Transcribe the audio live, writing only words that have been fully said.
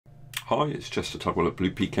Hi, it's Chester Tugwell at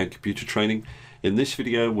Blue Pecan Computer Training. In this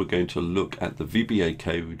video we're going to look at the VBA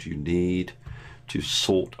code you need to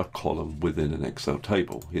sort a column within an Excel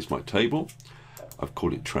table. Here's my table. I've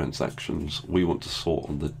called it transactions. We want to sort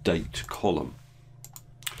on the date column.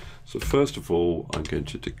 So first of all, I'm going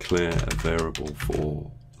to declare a variable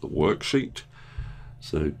for the worksheet.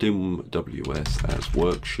 So dim ws as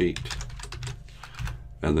worksheet,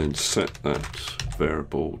 and then set that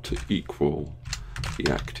variable to equal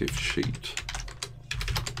the active sheet.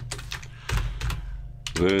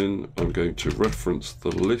 Then I'm going to reference the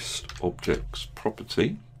list objects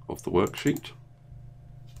property of the worksheet,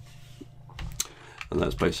 and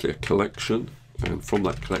that's basically a collection, and from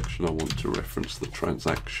that collection I want to reference the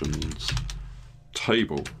transactions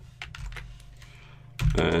table,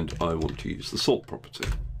 and I want to use the sort property.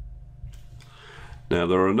 Now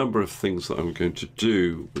there are a number of things that I'm going to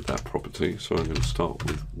do with that property, so I'm going to start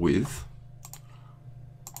with,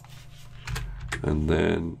 and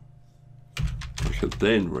then I can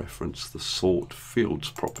then reference the sort fields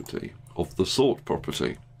property of the sort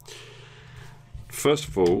property. First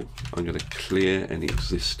of all, I'm going to clear any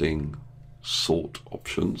existing sort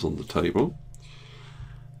options on the table,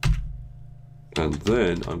 and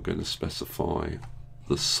then I'm going to specify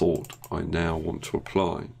the sort I now want to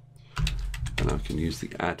apply, and I can use the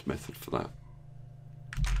add method for that.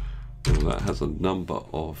 Now that has a number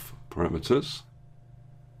of parameters.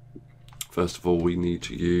 First of all, we need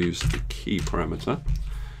to use the key parameter,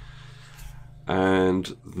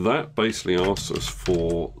 and that basically asks us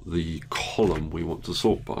for the column we want to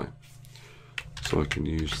sort by. So I can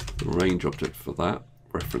use the range object for that,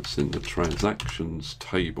 referencing the transactions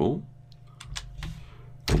table,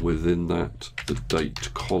 and within that the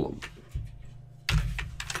date column.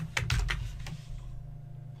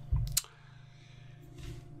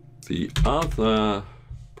 The other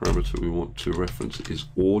parameter we want to reference is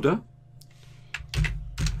order,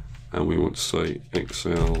 and we want to say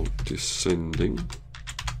Excel descending,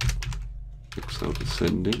 if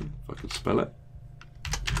I can spell it.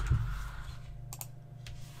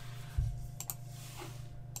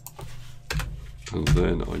 And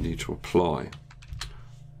then I need to apply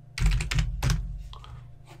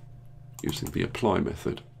using the apply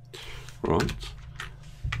method. Right,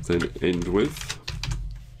 then end with,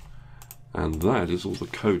 and that is all the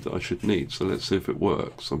code that I should need. So let's see if it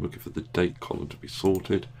works. I'm looking for the date column to be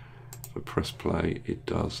sorted. If I press play, it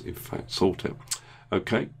does in fact sort it.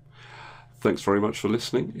 Okay, thanks very much for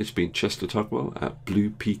listening. It's been Chester Tugwell at Blue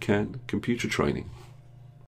Pecan Computer Training.